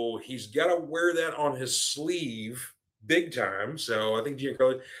 So he's got to wear that on his sleeve big time. So I think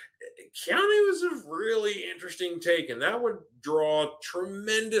Giancarlo, Keanu is a really interesting take, and that would draw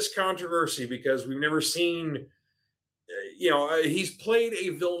tremendous controversy because we've never seen, he's played a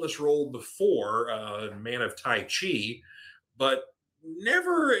villainous role before, Man of Tai Chi, but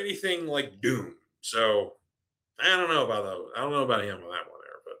never anything like Doom. So I don't know about those. I don't know about him on that one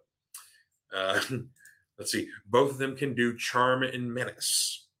there, but let's see. Both of them can do charm and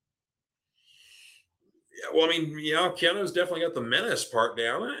menace. Yeah, well, I mean, Keanu's definitely got the menace part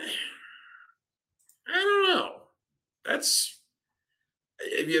down. I don't know. But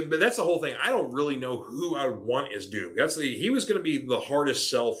that's the whole thing. I don't really know who I would want as Doom. He was going to be the hardest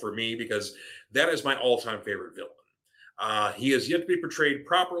sell for me because that is my all-time favorite villain. He has yet to be portrayed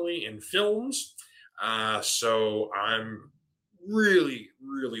properly in films, so I'm really,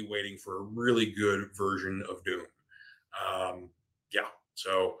 really waiting for a really good version of Doom. Yeah.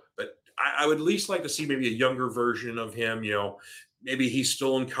 So, but I would at least like to see maybe a younger version of him. Maybe he's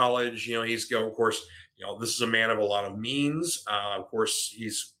still in college. He's go. Of course, this is a man of a lot of means. Of course,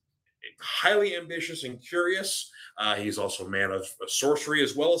 he's highly ambitious and curious. He's also a man of sorcery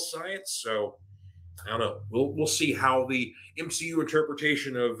as well as science. So I don't know. We'll see how the MCU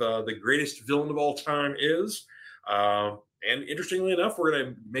interpretation of the greatest villain of all time is. And interestingly enough, we're going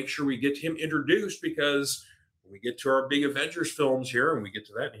to make sure we get him introduced, because when we get to our big Avengers films here, and we get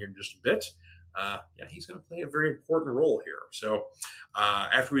to that here in just a bit, yeah, he's going to play a very important role here. So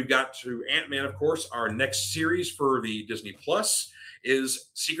after we've got to Ant-Man, of course, our next series for the Disney Plus is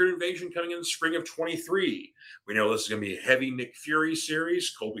Secret Invasion, coming in the spring of 23. We know this is going to be a heavy Nick Fury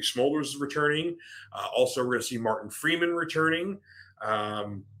series. Colby Smulders is returning. Also, we're going to see Martin Freeman returning.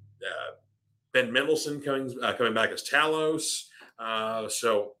 Ben Mendelsohn coming back as Talos.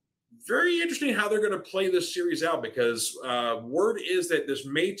 So very interesting how they're going to play this series out, because word is that this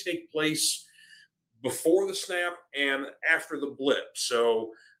may take place before the snap and after the blip.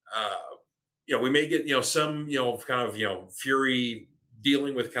 So, we may get, some, kind of, Fury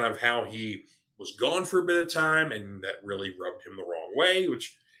dealing with kind of how he was gone for a bit of time, and that really rubbed him the wrong way,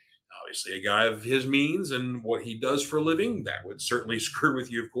 which obviously a guy of his means and what he does for a living, that would certainly screw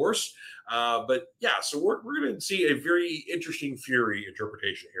with you, of course. But yeah, so we're going to see a very interesting Fury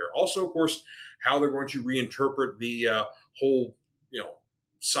interpretation here. Also, of course, how they're going to reinterpret the whole,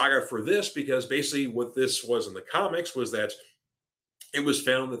 saga for this, because basically what this was in the comics was that it was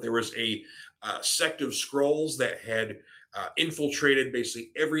found that there was a sect of Skrulls that had infiltrated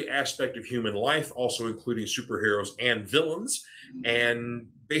basically every aspect of human life, also including superheroes and villains. And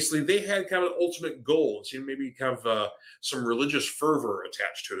basically they had kind of an ultimate goal, and maybe kind of some religious fervor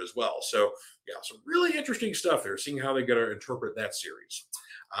attached to it as well. So yeah, some really interesting stuff there, seeing how they're going to interpret that series.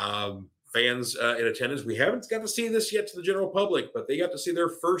 Fans in attendance, we haven't got to see this yet to the general public, but they got to see their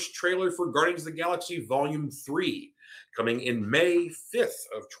first trailer for Guardians of the Galaxy Volume 3, coming in May 5th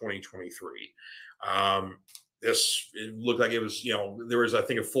of 2023. It looked like it was, there was, I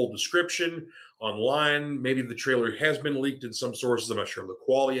think, a full description online. Maybe the trailer has been leaked in some sources. I'm not sure of the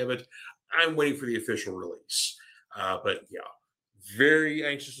quality of it. I'm waiting for the official release. But yeah, very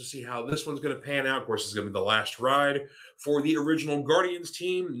anxious to see how this one's going to pan out. Of course, it's going to be the last ride for the original Guardians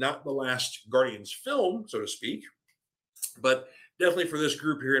team, not the last Guardians film, so to speak, but definitely for this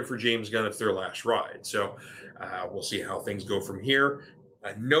group here and for James Gunn, it's their last ride. So we'll see how things go from here.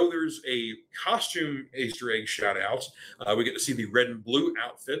 I know there's a costume Easter egg shout out. We get to see the red and blue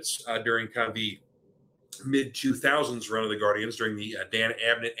outfits during kind of the mid 2000s run of the Guardians, during the Dan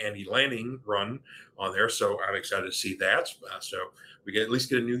Abnett, Andy Lanning run on there. So I'm excited to see that. So we at least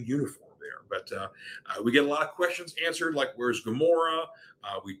get a new uniform there. But we get a lot of questions answered, like where's Gamora?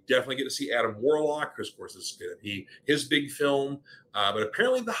 We definitely get to see Adam Warlock, because of course this is going to be his big film. But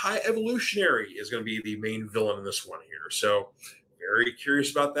apparently the High Evolutionary is going to be the main villain in this one here. So very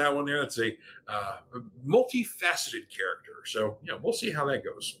curious about that one there. That's a multifaceted character. So, we'll see how that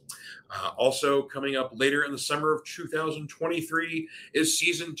goes. Also coming up later in the summer of 2023 is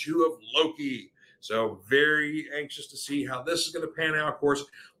season 2 of Loki. So very anxious to see how this is going to pan out. Of course,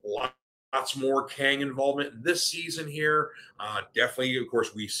 lots more Kang involvement in this season here. Definitely, of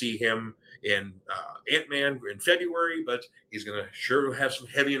course, we see him in Ant-Man in February, but he's going to sure have some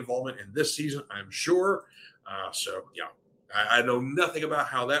heavy involvement in this season, I'm sure. So, yeah. I know nothing about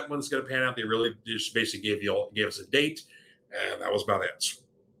how that one's going to pan out. They really just basically gave us a date, and that was about it.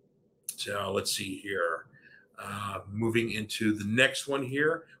 So let's see here. Moving into the next one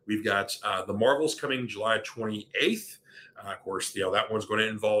here, we've got The Marvels coming July 28th. Of course, that one's going to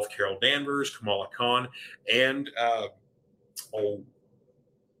involve Carol Danvers, Kamala Khan, and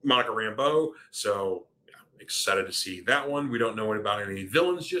Monica Rambeau. So excited to see that one. We don't know about any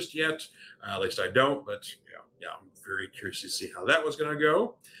villains just yet. At least I don't, but I'm very curious to see how that was going to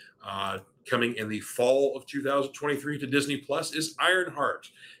go. Coming in the fall of 2023 to Disney Plus is Ironheart,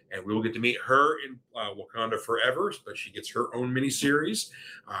 and we will get to meet her in Wakanda Forever, but she gets her own miniseries.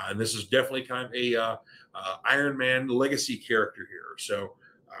 And this is definitely kind of a Iron Man legacy character here. So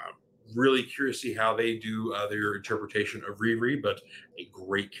really curious to see how they do their interpretation of Riri, but a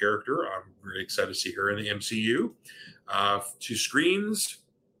great character. I'm really excited to see her in the MCU. To screens,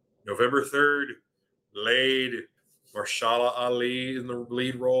 November 3rd, Blade, Mahershala Ali in the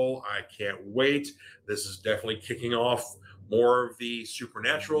lead role. I can't wait. This is definitely kicking off more of the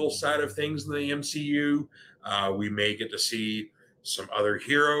supernatural side of things in the MCU. We may get to see some other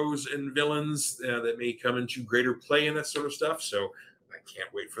heroes and villains that may come into greater play in that sort of stuff. So I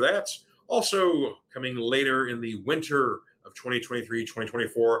can't wait for that. Also, coming later in the winter of of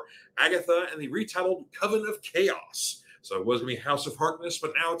 2023-2024, Agatha and the retitled Coven of Chaos. So it was going to be House of Harkness,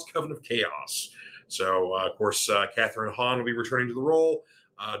 but now it's Coven of Chaos. So, of course, Catherine Hahn will be returning to the role.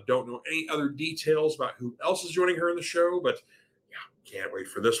 Don't know any other details about who else is joining her in the show, but yeah, can't wait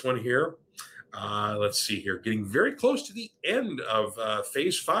for this one here. Let's see here. Getting very close to the end of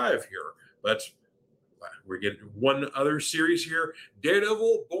Phase 5 here, but we're getting one other series here,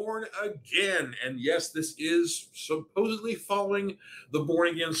 Daredevil Born Again. And yes, this is supposedly following the Born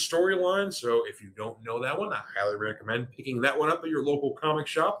Again storyline. So if you don't know that one, I highly recommend picking that one up at your local comic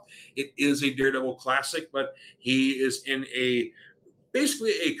shop. It is a Daredevil classic, but he is in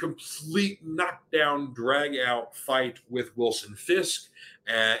basically a complete knockdown, drag out fight with Wilson Fisk.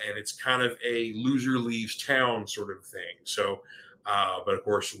 And it's kind of a loser leaves town sort of thing. So, but of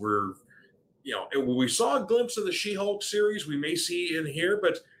course, we saw a glimpse of the She-Hulk series we may see in here,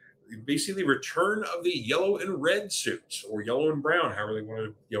 but basically the return of the yellow and red suits, or yellow and brown, however they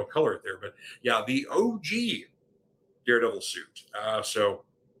want to color it there. But yeah, the OG Daredevil suit. So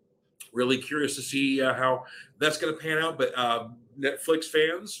really curious to see how that's going to pan out. But Netflix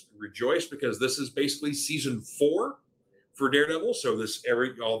fans, rejoice, because this is basically season 4 for Daredevil. So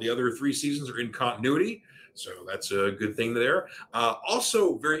all the other 3 seasons are in continuity. So that's a good thing there.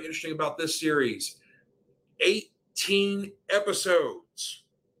 Also, very interesting about this series, 18 episodes,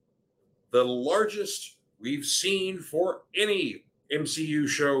 the largest we've seen for any MCU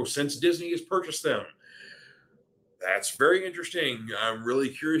show since Disney has purchased them. That's very interesting. I'm really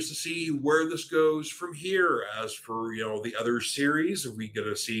curious to see where this goes from here. As for the other series, are we going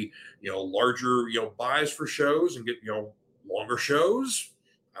to see larger buys for shows and get longer shows?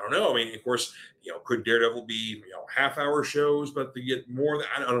 I don't know. I mean, of course, could Daredevil be half-hour shows, but they get more?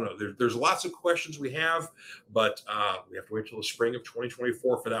 I don't know. There's lots of questions we have, but we have to wait till the spring of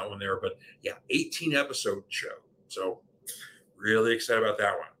 2024 for that one there. But yeah, 18 episode show. So really excited about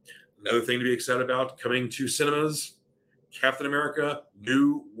that one. Another thing to be excited about coming to cinemas: Captain America: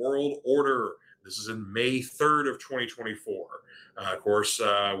 New World Order. This is in May 3rd of 2024. Of course,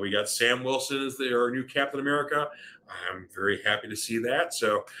 we got Sam Wilson as our new Captain America. I'm very happy to see that.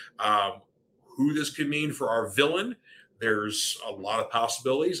 So who this could mean for our villain, there's a lot of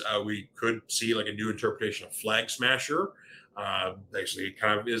possibilities. We could see like a new interpretation of Flag Smasher. Basically, it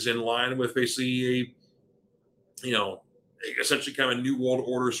kind of is in line with basically essentially kind of a New World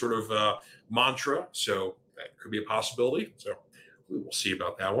Order sort of mantra. So that could be a possibility. So we will see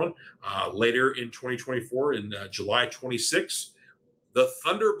about that one. Later in 2024, in July 26th, the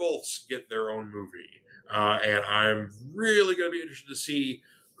Thunderbolts get their own movie. And I'm really going to be interested to see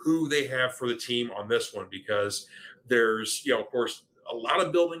who they have for the team on this one, because there's, of course, a lot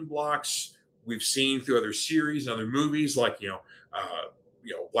of building blocks we've seen through other series and other movies, like,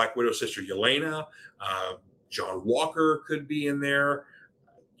 Black Widow's sister Yelena, John Walker could be in there.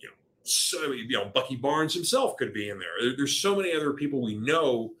 So, Bucky Barnes himself could be in there. There's so many other people we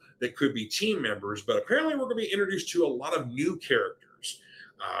know that could be team members, but apparently we're going to be introduced to a lot of new characters.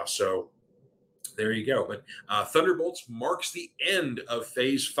 So there you go. But Thunderbolts marks the end of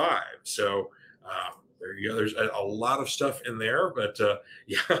Phase 5. So there you go. There's a lot of stuff in there, but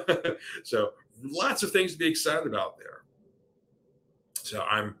yeah. So lots of things to be excited about there. So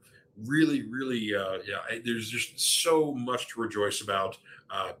I'm really, really, there's just so much to rejoice about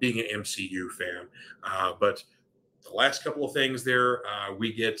being an MCU fan. But the last couple of things there,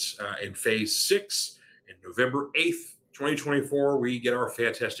 we get in Phase 6, in November 8th, 2024, we get our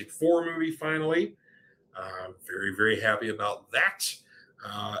Fantastic Four movie finally. Very, very happy about that.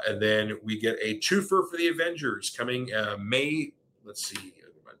 And then we get a twofer for the Avengers coming May, let's see,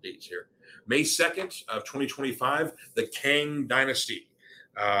 my dates here, May 2nd of 2025, the Kang Dynasty.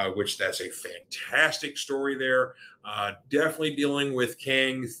 Which that's a fantastic story there. Definitely dealing with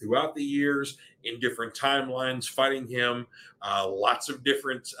Kang throughout the years in different timelines, fighting him. Lots of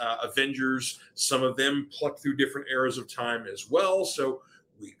different Avengers, some of them plucked through different eras of time as well. So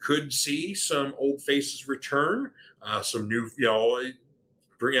we could see some old faces return, some new,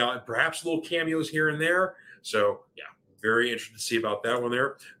 bring out perhaps little cameos here and there. So yeah, very interested to see about that one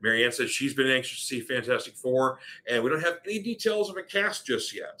there. Marianne says she's been anxious to see Fantastic Four, and we don't have any details of a cast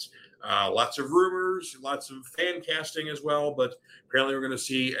just yet. Lots of rumors, lots of fan casting as well, but apparently we're going to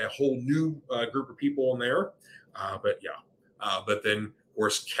see a whole new group of people in there. But yeah, but then of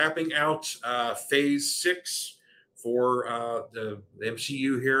course capping out Phase 6 for the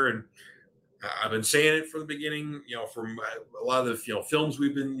MCU here, and I've been saying it from the beginning. From a lot of the films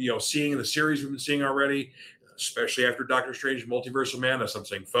we've been seeing in the series we've been seeing already, especially after Doctor Strange Multiverse of Madness. I'm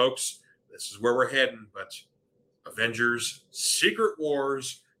saying, folks, this is where we're heading. But Avengers Secret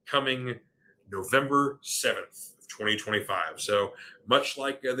Wars coming November 7th of 2025. So much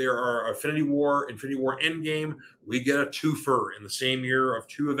like there are Infinity War Endgame, we get a twofer in the same year of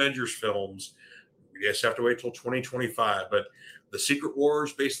two Avengers films. We just have to wait till 2025. But the Secret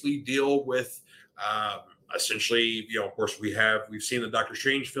Wars basically deal with essentially, of course, we've seen the Doctor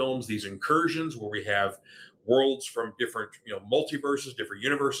Strange films, these incursions where we have worlds from different, multiverses, different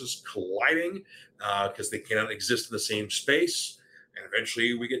universes colliding because they cannot exist in the same space. And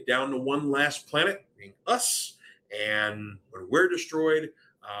eventually we get down to one last planet, being us. And when we're destroyed,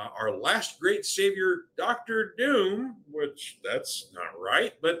 our last great savior, Doctor Doom, which that's not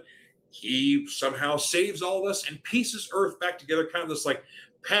right, but he somehow saves all of us and pieces Earth back together, kind of this like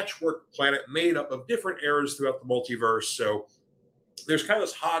patchwork planet made up of different eras throughout the multiverse. So there's kind of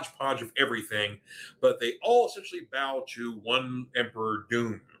this hodgepodge of everything, but they all essentially bow to one Emperor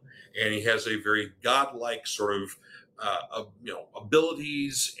Doom. And he has a very godlike sort of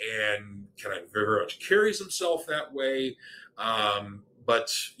abilities and kind of very much carries himself that way. But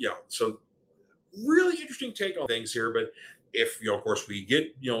so really interesting take on things here. But if of course we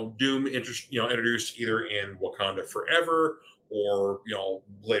get Doom introduced either in Wakanda Forever or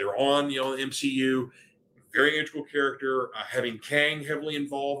later on the MCU, very integral character. Having Kang heavily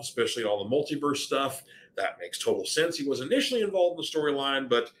involved, especially all the multiverse stuff, that makes total sense. He was initially involved in the storyline,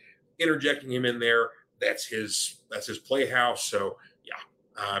 but interjecting him in there, that's his playhouse. So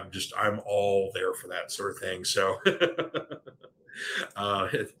yeah, I'm all there for that sort of thing. So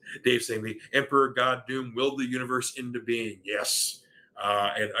Dave saying the Emperor God Doom willed the universe into being. Yes,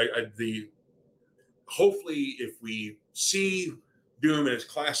 and hopefully if we see Doom in his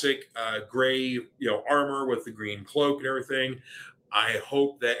classic gray armor with the green cloak and everything, I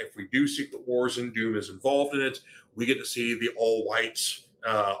hope that if we do Secret Wars and Doom is involved in it, we get to see the all white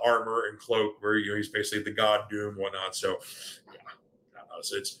armor and cloak where he's basically the God Doom and whatnot. So yeah,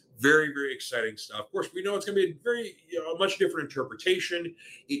 so it's very, very exciting stuff. Of course, we know it's going to be a very a much different interpretation.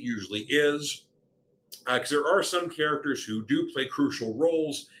 It usually is, because there are some characters who do play crucial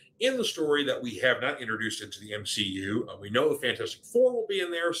roles in the story that we have not introduced into the MCU. We know the Fantastic Four will be in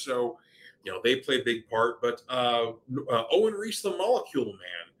there, so they play a big part. But Owen Reese, the Molecule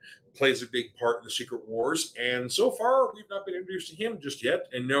Man, plays a big part in the Secret Wars, and so far we've not been introduced to him just yet,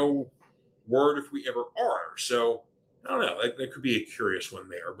 and no word if we ever are. So I don't know. That could be a curious one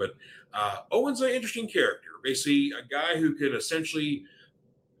there. But Owen's an interesting character. Basically, a guy who can essentially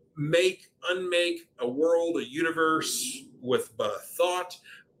unmake a world, a universe with but a thought,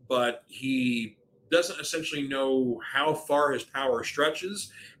 but he doesn't essentially know how far his power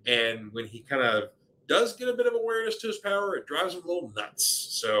stretches. And when he kind of does get a bit of awareness to his power, it drives him a little nuts.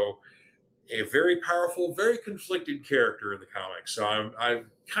 So a very powerful, very conflicted character in the comics. So I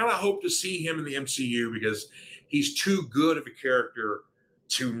kind of hope to see him in the MCU because he's too good of a character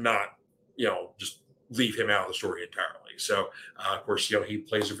to not, just leave him out of the story entirely. So, of course, he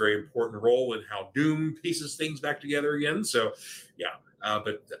plays a very important role in how Doom pieces things back together again. So, yeah.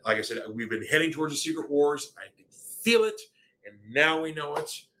 But like I said, we've been heading towards the Secret Wars. I can feel it, and now we know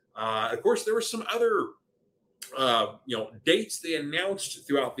it. Of course, there were some other, dates they announced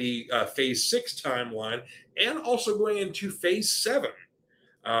throughout the Phase 6 timeline, and also going into Phase 7.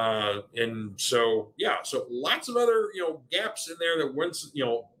 And so, yeah, so lots of other, gaps in there that weren't,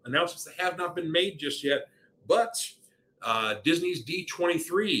 announcements that have not been made just yet. But Disney's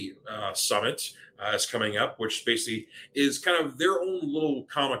D23 summit is coming up, which basically is kind of their own little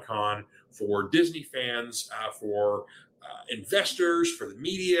Comic-Con for Disney fans, for investors, for the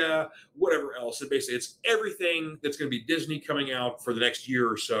media, whatever else. And basically, it's everything that's going to be Disney coming out for the next year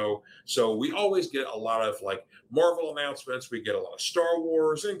or so. So we always get a lot of like Marvel announcements. We get a lot of Star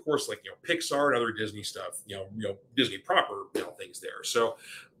Wars, and of course, like Pixar and other Disney stuff. Disney proper things there. So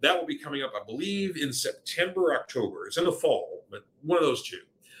that will be coming up, I believe, in September, October. It's in the fall, but one of those two.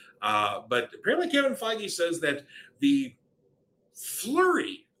 But apparently, Kevin Feige says that the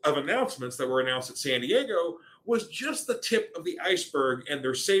flurry of announcements that were announced at San Diego was just the tip of the iceberg, and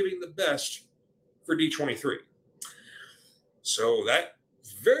they're saving the best for D23. So that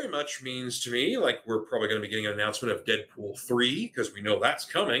very much means to me, like, we're probably going to be getting an announcement of Deadpool 3, because we know that's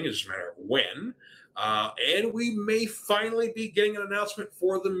coming. It's just a matter of when. And we may finally be getting an announcement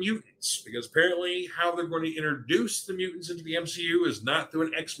for the mutants, because apparently how they're going to introduce the mutants into the MCU is not through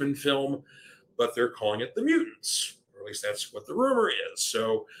an X-Men film, but they're calling it the mutants. Or at least that's what the rumor is.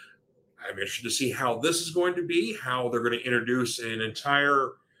 So I'm interested to see how this is going to be, how they're going to introduce an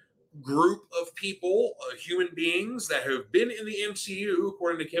entire group of people, human beings that have been in the MCU,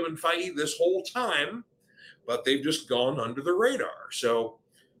 according to Kevin Feige, this whole time, but they've just gone under the radar. So,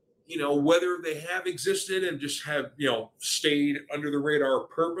 whether they have existed and just have, stayed under the radar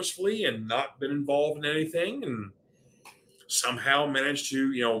purposefully and not been involved in anything, and somehow manage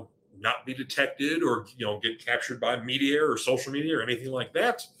to, not be detected or, get captured by media or social media or anything like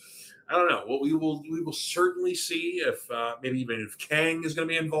that. I don't know. Well, we will certainly see if maybe even if Kang is going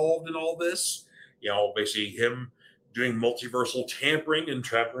to be involved in all this. Basically him doing multiversal tampering and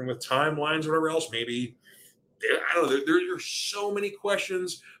tampering with timelines or whatever else. Maybe I don't know. There are so many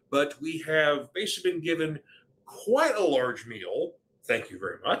questions, but we have basically been given quite a large meal. Thank you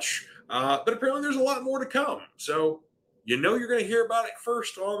very much. But apparently, there's a lot more to come. So you're going to hear about it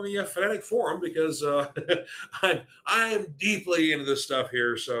first on the Fanatic Forum because I am deeply into this stuff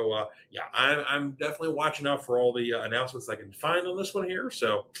here. So yeah, I'm definitely watching out for all the announcements I can find on this one here.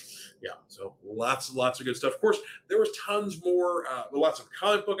 So yeah, so lots and lots of good stuff. Of course, there was tons more, lots of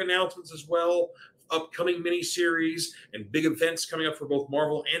comic book announcements as well, upcoming miniseries and big events coming up for both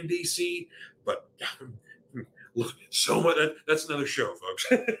Marvel and DC. But look, so much. That's another show, folks.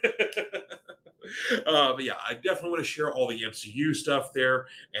 But yeah, I definitely want to share all the MCU stuff there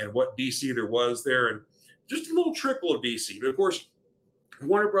and what DC there was there, and just a little trickle of DC. But of course,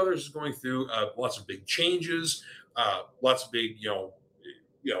 Warner Brothers is going through lots of big changes, lots of big,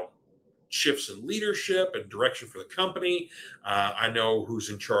 shifts in leadership and direction for the company. I know who's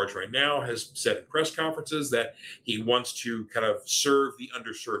in charge right now has said in press conferences that he wants to kind of serve the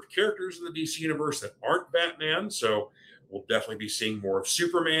underserved characters in the DC universe that aren't Batman. So we'll definitely be seeing more of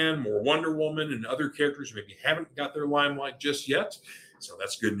Superman, more Wonder Woman, and other characters who maybe haven't got their limelight just yet. So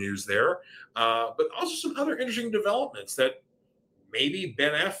that's good news there. But also some other interesting developments that maybe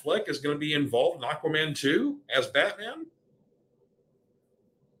Ben Affleck is going to be involved in Aquaman 2 as Batman.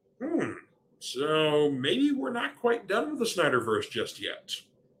 So maybe we're not quite done with the Snyderverse just yet.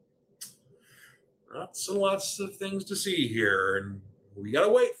 Lots and lots of things to see here, and we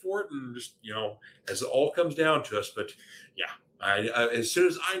gotta wait for it, and just as it all comes down to us. But yeah, I as soon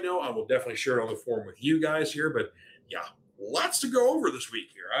as I know, I will definitely share it on the forum with you guys here. But yeah, lots to go over this week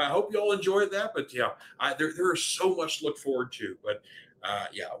here. I hope you all enjoyed that. But yeah, there is so much to look forward to. But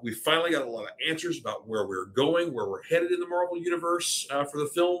yeah, we finally got a lot of answers about where we're going, where we're headed in the Marvel Universe for the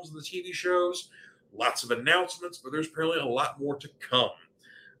films and the TV shows. Lots of announcements, but there's apparently a lot more to come.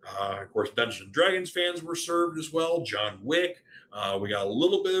 Of course, Dungeons and Dragons fans were served as well. John Wick. We got a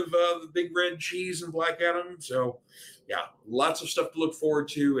little bit of the Big Red Cheese and Black Adam. So, yeah, lots of stuff to look forward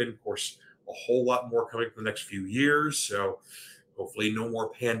to. And, of course, a whole lot more coming for the next few years. So, hopefully, no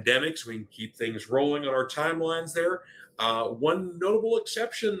more pandemics. We can keep things rolling on our timelines there. One notable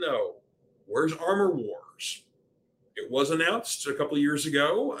exception, though, where's Armor Wars? It was announced a couple of years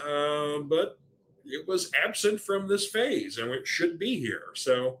ago, but it was absent from this phase, and it should be here.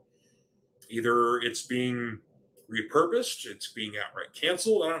 So either it's being repurposed, it's being outright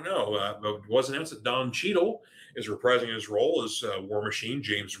canceled. I don't know. But it was announced that Don Cheadle is reprising his role as War Machine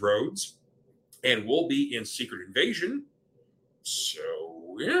James Rhodes and will be in Secret Invasion. So,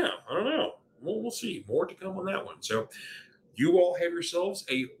 yeah, I don't know. We'll see. More to come on that one. So you all have yourselves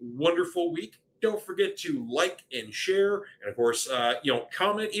a wonderful week. Don't forget to like and share. And, of course,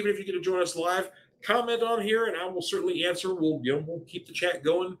 comment. Even if you get to join us live, comment on here, and I will certainly answer. We'll keep the chat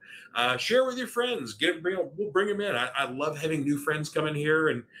going. Share with your friends. We'll bring them in. I love having new friends come in here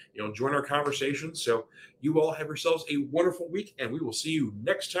and join our conversation. So you all have yourselves a wonderful week, and we will see you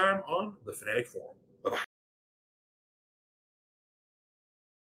next time on the Fanatic Forum. Bye-bye.